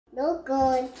No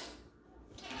good.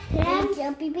 Can I have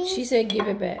jumpy bees? She said give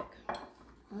it back.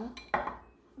 Huh?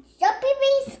 Jumpy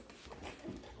bees?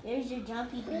 There's your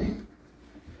jumpy bee.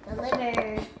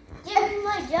 Delivered. Give me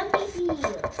my jumpy bee.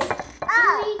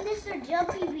 Oh. Give me Mr.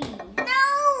 Jumpy Bee.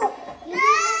 No. Give me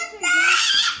Mr.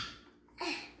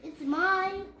 It's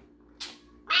mine.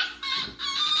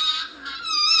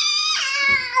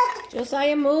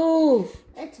 Josiah, move.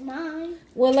 It's mine.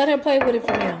 Well, let her play with it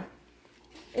for now.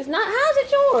 It's not. How's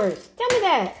it yours? Tell me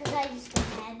that. Because I just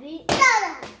have it.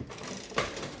 Dada.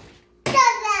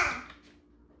 Dada.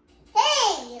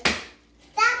 Hey.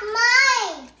 That's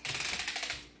mine.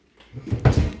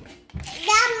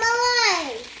 That's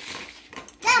mine.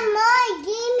 That's mine.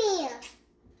 Give me.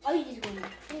 Oh, you just want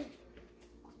it.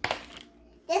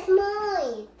 That's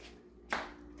mine.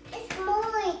 It's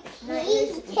mine.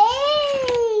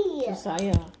 Hey.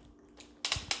 Josiah.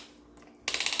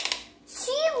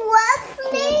 She was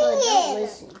playing.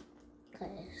 Listen,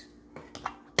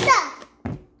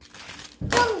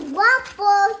 the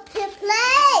waffle to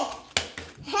play.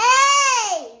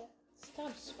 Hey!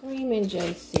 Stop screaming,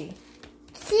 JC.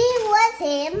 She was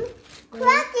him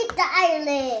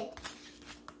crocodiling.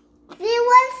 She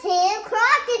was him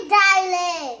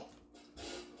crocodiling.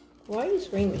 Why are you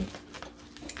screaming?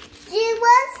 She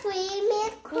was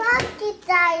screaming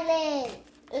crocodiling.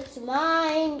 It's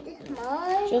mine. It's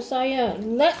mine. Josiah,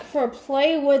 let her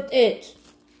play with it.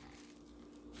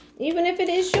 Even if it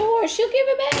is yours, she'll give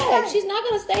it back. She's not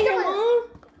going to stay here long.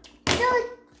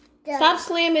 Stop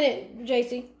slamming it,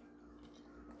 JC.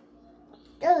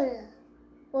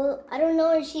 Well, I don't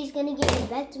know if she's going to give it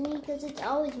back to me because it's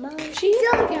always mine. She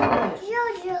is going to give it back.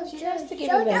 She has to give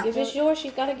it back. If it's yours,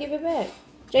 she's got to give it back.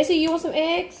 JC, you want some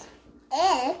eggs?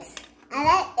 Eggs? I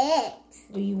like eggs.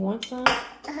 Do you want some?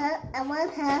 I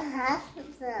want her half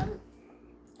of them.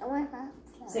 I want half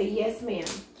of them. Say yes, ma'am.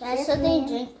 Can I have something to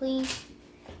drink, please?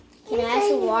 Can I have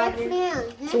some water?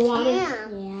 Some water?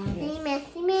 Yeah.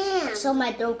 Messy man. So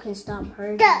my throat can stop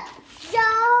hurting.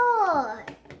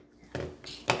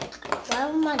 Why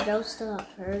would my throat stop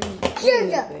hurting?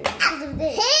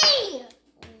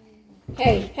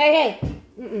 Hey.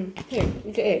 Here,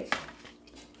 eat your eggs.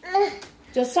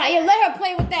 Josiah, let her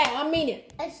play with that. I mean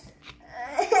it.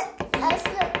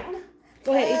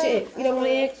 Go ahead, eat your eggs. You don't want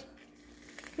eggs?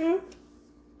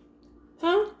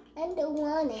 Huh? I don't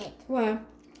want it. Why?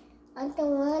 I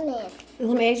don't want it. You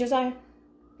want my eggs, Josiah?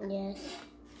 Yes.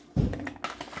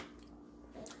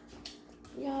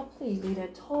 Y'all, please leave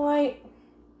that toy.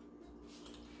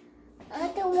 I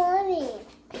don't want it.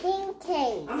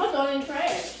 Pancake. I'm gonna throw it in the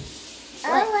trash. I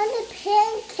want a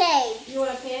pancake. You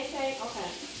want a pancake? Okay.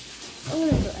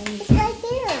 It's right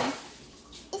there.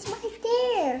 It's right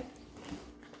there.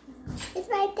 It's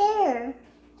right there.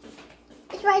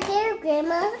 It's right there,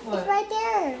 Grandma. What? It's right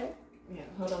there. Yeah,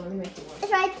 hold on. Let me make you one.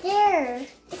 It's right there.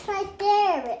 It's right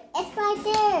there. It's right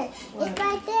there. What? It's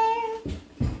right there.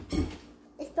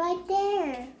 It's right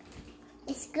there.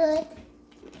 It's good.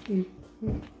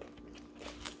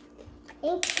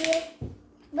 Thank you.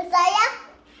 Messiah,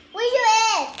 where's your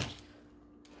egg?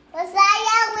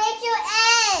 Messiah, where's your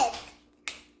egg?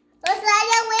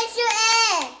 Messiah, where's your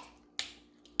egg?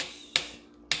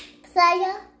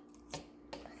 Messiah?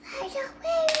 Messiah,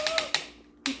 where are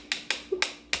you?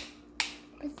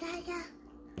 Messiah,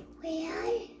 where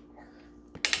are you?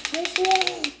 Where's your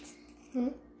egg?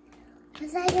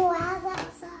 Messiah, where's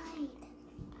outside?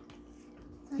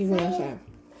 He went outside.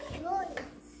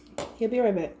 He'll be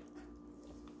right back.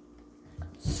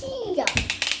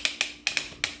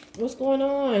 What's going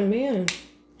on, man?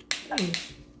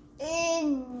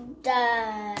 In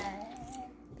the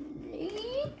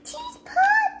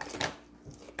teapot.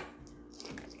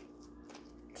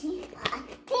 Teapot.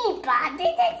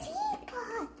 There's a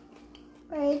teapot.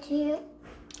 Right here.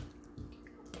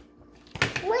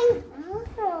 Wait,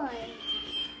 more.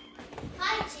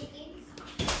 Hi, chickens.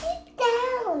 Sit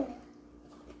down.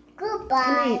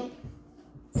 Goodbye.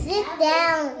 Sit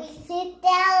down. Sit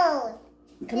down.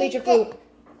 Come eat your food.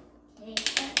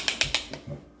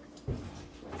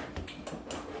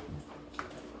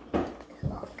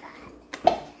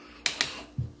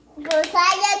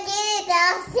 Josiah, get it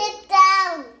down. Sit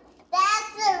down.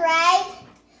 That's it, right.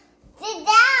 Sit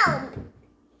down.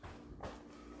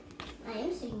 I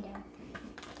am sitting down.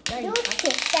 You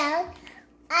sit down.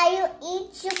 Are you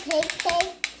eat your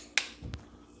pancakes?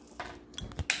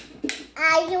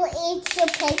 Are you eat your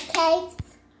pancakes?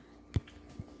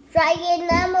 Try your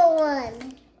number one.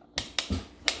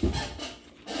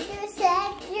 You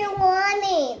said you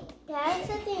wanted. Can I have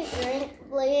something to drink,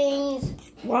 please?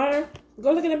 Water? Go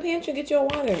look in the pantry and get your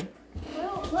water.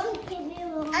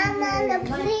 I'm on the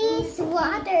please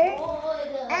water.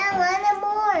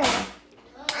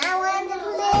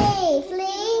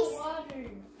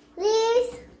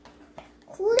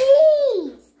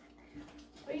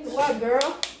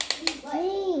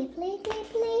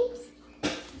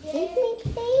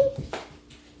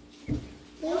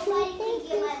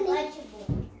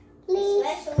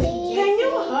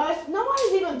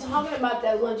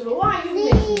 lunch, but why are you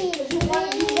missing? Because you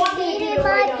want me to give it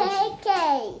away, don't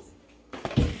pancakes.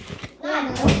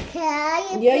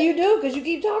 Yeah, you do, because you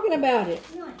keep talking about it.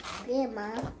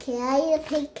 Grandma, can I eat a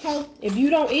pancake? If you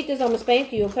don't eat this, I'm going to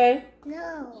spank you, okay?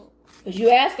 No. Because you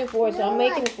asking for it, so I'm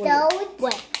making it for you.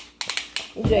 What?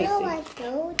 JC. No, I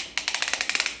don't.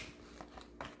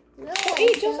 No,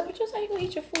 Eat just how you gonna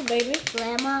eat your food, baby.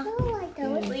 Grandma. No, I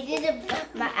don't.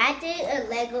 Yeah. I did a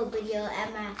Lego video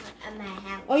at my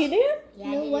house. Oh, you did?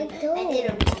 Yeah, no, I did a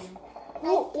video.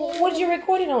 What did you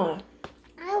record it on?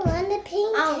 I want the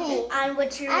pancake. On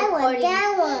what you're recording. I want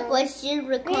that one. What you're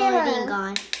recording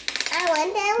on. I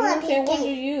want that one. Okay, what did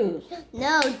you use?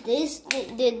 No,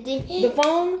 the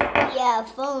phone? Yeah,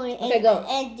 phone. Okay, go.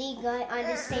 And the guy on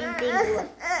the same thing.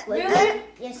 Really?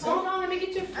 Yes, sir. Hold on, let me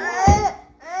get your phone.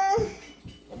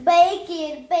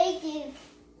 Bacon.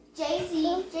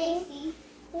 JC.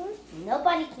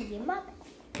 Nobody can get my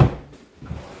bacon.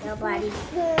 Nobody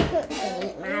can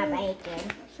eat my bacon.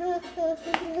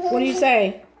 What do you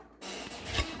say?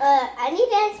 I need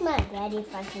to ask my daddy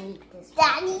if I can eat this.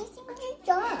 Daddy, good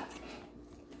job.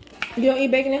 You don't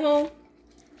eat bacon at home?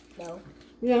 No.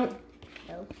 You don't?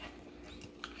 No.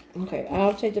 Okay,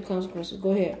 I'll take the consequences.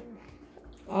 Go ahead.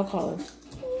 I'll call him.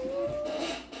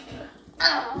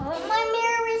 Oh, my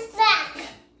mirror is back.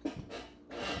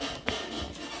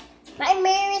 My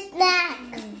mirror is back.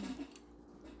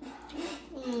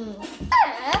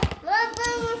 My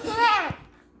mirror is back.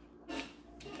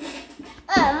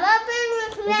 My mirror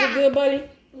is back. Is it good, buddy?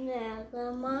 Yeah,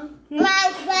 Grandma. My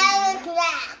mirror is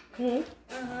back. Hmm?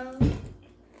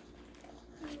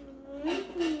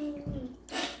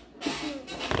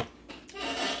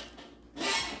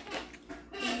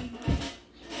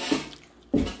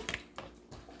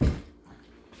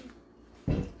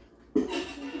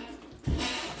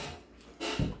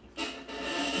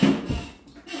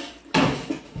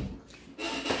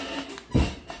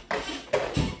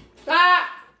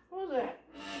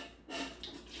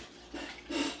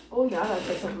 Oh yeah, I gotta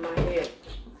take something in my head.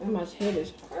 And my head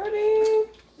is hurting.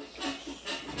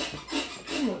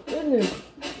 Oh my goodness.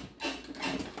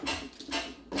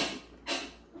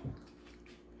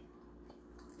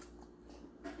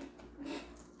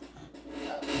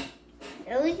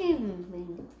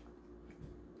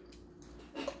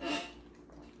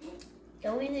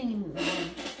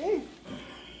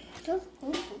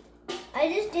 I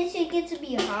just did it get to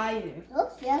be higher. Oh,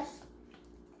 yes.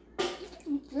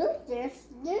 Do this.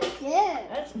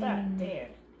 That's not there.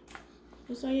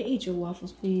 Just so you eat your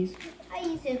waffles, please. I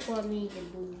use it for me to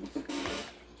lose.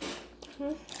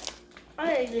 Hmm?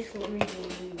 I use it for me to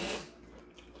lose.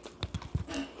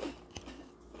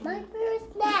 My favorite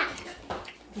snack.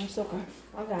 That's okay.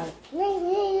 I got it. My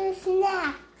favorite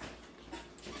snack.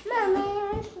 My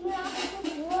favorite snack.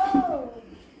 Whoa.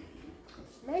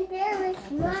 My favorite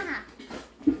snack.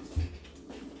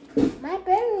 My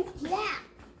favorite snack.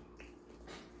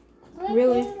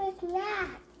 Really? My favorite snack.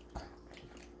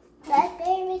 My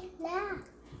favorite snack.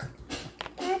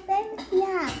 My favorite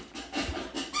snack.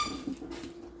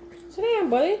 Sit down,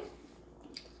 buddy.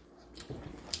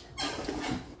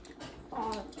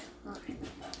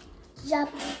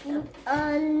 Jumping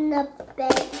on the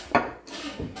bed.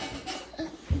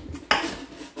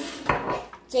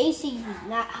 JC is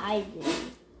not hiding.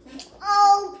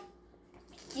 Oh,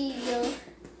 dear.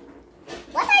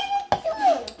 What are you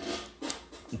doing?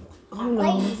 Oh,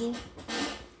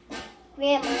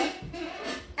 Grandma,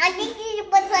 I think you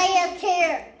must play a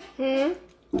chair. I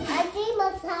think you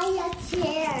must play a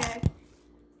chair.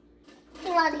 I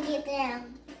want to get down.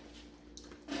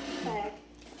 Okay.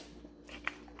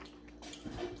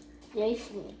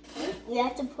 Jason, you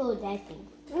have to pull that thing.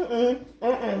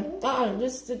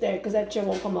 Just sit there, because that chair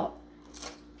won't come up.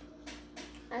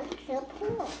 I can't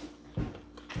pull.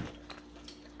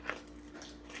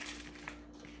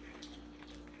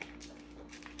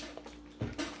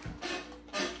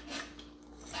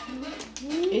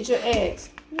 Eat your eggs.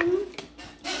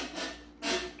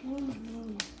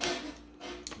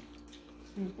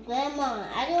 Grandma,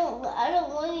 I don't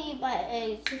want to eat my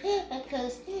eggs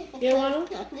because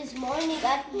this morning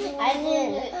I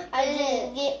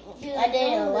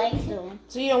didn't like them.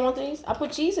 So you don't want these? I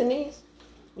put cheese in these.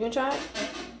 You want to try it?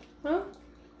 Huh?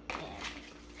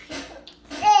 Yeah.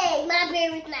 Hey, my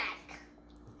favorite snack.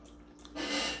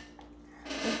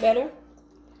 It's better?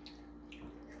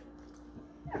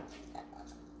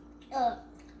 A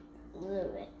little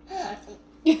bit.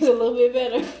 It's a little bit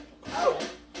better.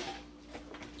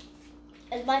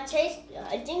 As my taste,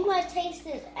 I think my taste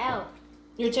is out.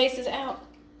 Your taste is out?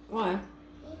 Why?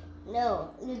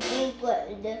 No, the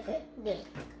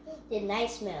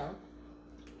nice smell.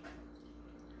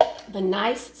 The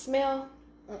nice smell?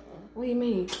 What do you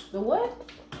mean? The what?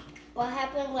 What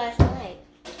happened last night?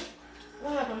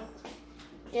 What happened?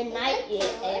 The night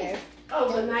air.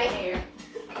 Oh, the night air.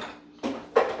 You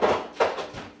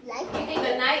think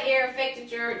the night air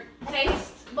affected your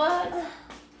taste buds?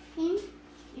 You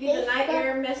think the night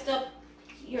air messed up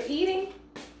your eating?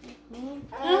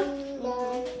 Huh?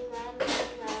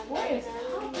 Where is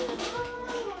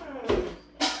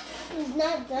He's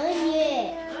not done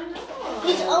yet.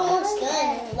 He's almost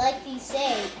done, like he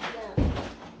said.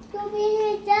 Go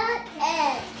be that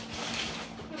egg.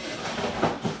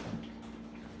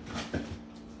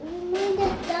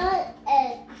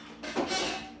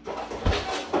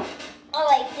 Oh,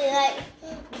 like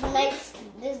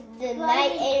the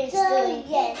night air is still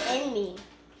in me.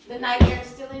 The night air is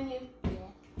still in you?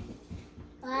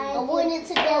 I want it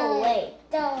to go away.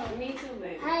 Me too,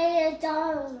 baby.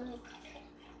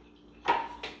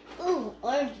 Ooh,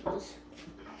 orange juice.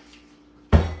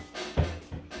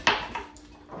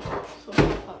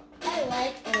 I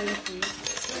like orange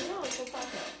juice. No, it's so pop up.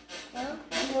 Huh?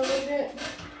 You want a little bit?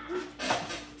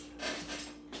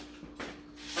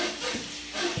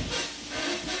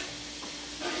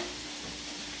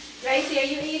 Gracie, are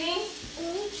you eating?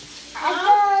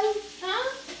 Huh?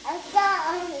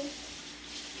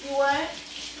 You what?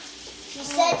 She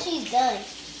said she's done.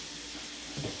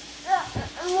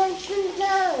 I want to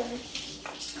down.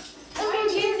 Why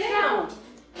you get down?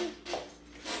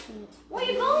 Where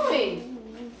you going?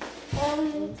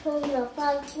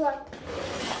 What?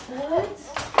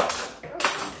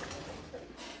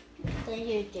 Stay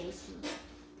here, JC.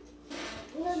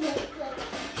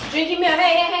 Drink your milk.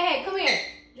 Hey, come here.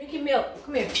 Drink your milk.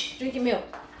 Come here. Drink your milk.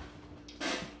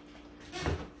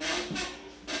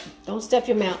 Don't stuff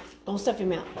your mouth. Don't stuff your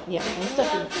mouth. Yeah, don't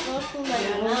stuff your mouth. Don't Yeah, I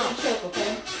don't want you to choke,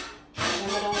 okay? I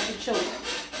don't want you to choke.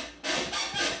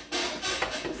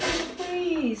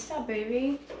 Please, stop,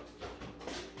 baby.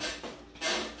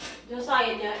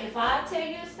 Josiah, now, if I tell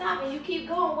you to stop and you keep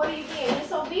going, what are you being?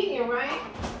 Disobedient, right?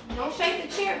 Don't shake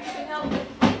the chair if you can help it.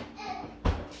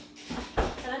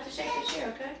 Try not to shake the chair,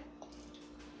 okay?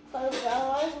 I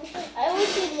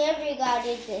wish you never got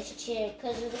in this chair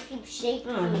because it'll keep shaking.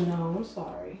 Oh, no, I'm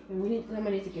sorry. And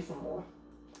somebody needs to get some more.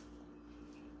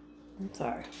 I'm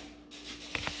sorry.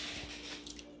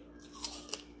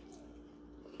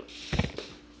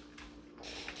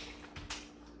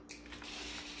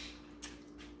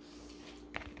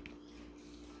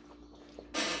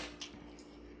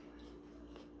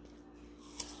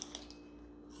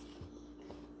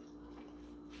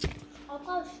 How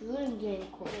about shooting getting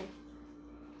cold?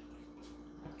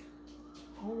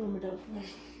 I'll warm it up.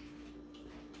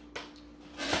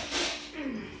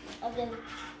 Okay.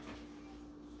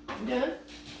 You done?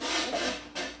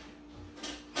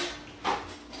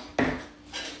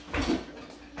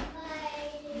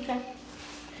 Okay.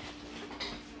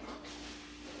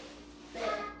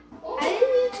 How do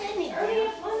you turn it Hurry down?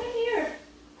 up, I'm in here.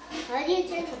 How do you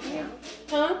turn it down?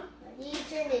 Huh? How do you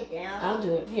turn it down? I'll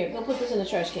do it. Here, go put this in the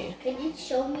trash can. Can you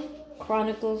show me?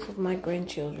 Chronicles of my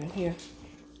grandchildren. Here.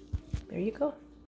 There you go.